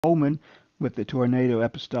Coleman with the Tornado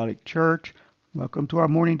Apostolic Church. Welcome to our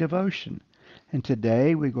morning devotion. And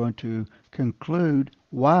today we're going to conclude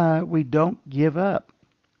why we don't give up.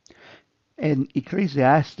 In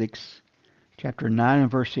Ecclesiastes chapter 9 and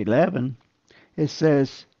verse 11, it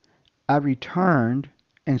says, I returned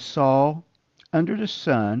and saw under the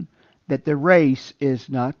sun that the race is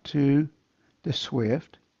not to the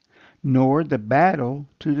swift, nor the battle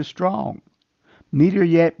to the strong, neither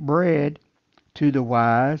yet bread to the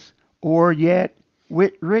wise, or yet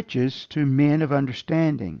riches to men of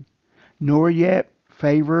understanding, nor yet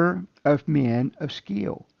favor of men of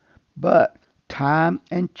skill. But time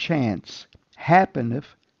and chance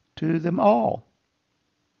happeneth to them all.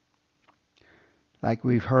 Like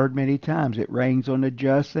we've heard many times, it rains on the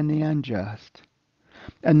just and the unjust.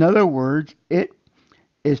 In other words, it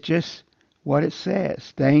is just what it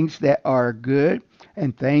says. Things that are good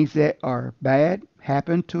and things that are bad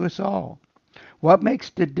happen to us all. What makes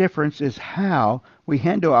the difference is how we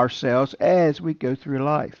handle ourselves as we go through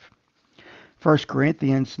life. 1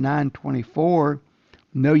 Corinthians 9:24,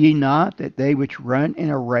 Know ye not that they which run in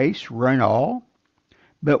a race run all,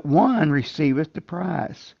 but one receiveth the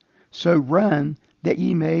prize? So run that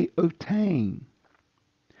ye may obtain.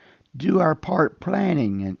 Do our part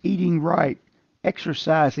planning and eating right,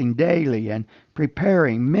 exercising daily and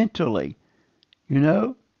preparing mentally.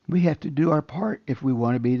 We have to do our part if we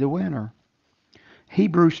want to be the winner.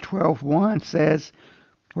 Hebrews 12:1 says,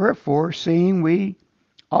 Wherefore, seeing we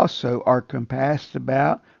also are compassed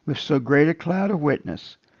about with so great a cloud of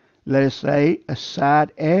witness, let us lay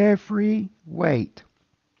aside every weight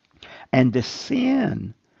and the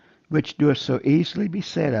sin which doeth so easily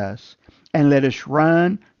beset us, and let us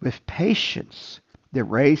run with patience the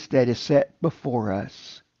race that is set before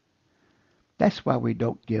us. That's why we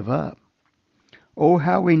don't give up. Oh,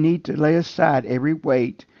 how we need to lay aside every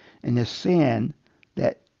weight and the sin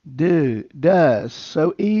that does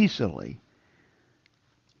so easily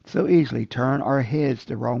turn our heads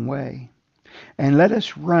the wrong way. And let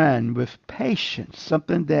us run with patience,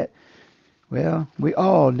 something that, we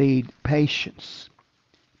all need patience,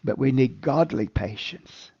 but we need godly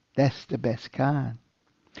patience. That's the best kind.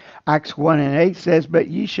 Acts 1 and 8 says, But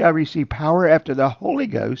ye shall receive power after the Holy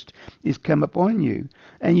Ghost is come upon you,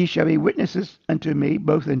 and ye shall be witnesses unto me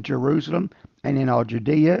both in Jerusalem and in all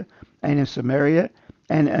Judea and in Samaria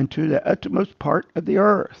and unto the uttermost part of the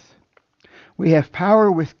earth. We have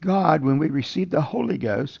power with God when we receive the Holy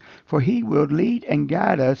Ghost, for he will lead and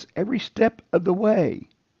guide us every step of the way.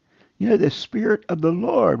 The Spirit of the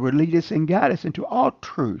Lord will lead us and guide us into all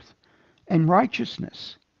truth and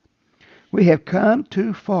righteousness. We have come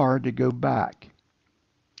too far to go back.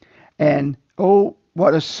 And oh,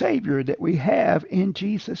 what a Savior that we have in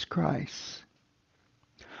Jesus Christ.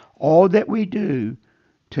 All that we do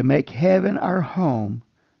to make heaven our home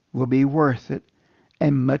will be worth it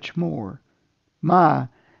and much more.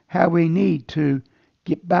 How we need to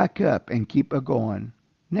get back up and keep a going.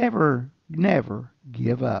 Never, never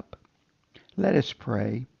give up. Let us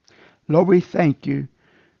pray. Lord, we thank you,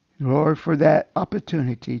 Lord, for that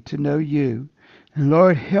opportunity to know you. And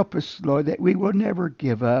Lord, help us, Lord, that we will never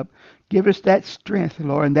give up. Give us that strength,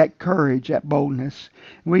 Lord, and that courage, that boldness.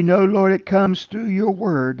 We know, Lord, it comes through your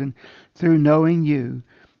word and through knowing you.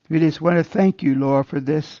 We just want to thank you, Lord, for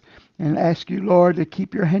this and ask you, Lord, to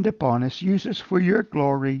keep your hand upon us. Use us for your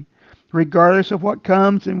glory, regardless of what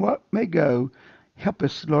comes and what may go. Help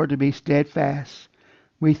us, Lord, to be steadfast.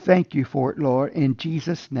 We thank you for it, Lord, in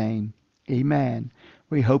Jesus' name. Amen.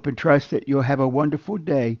 We hope and trust that you'll have a wonderful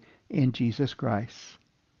day in Jesus Christ.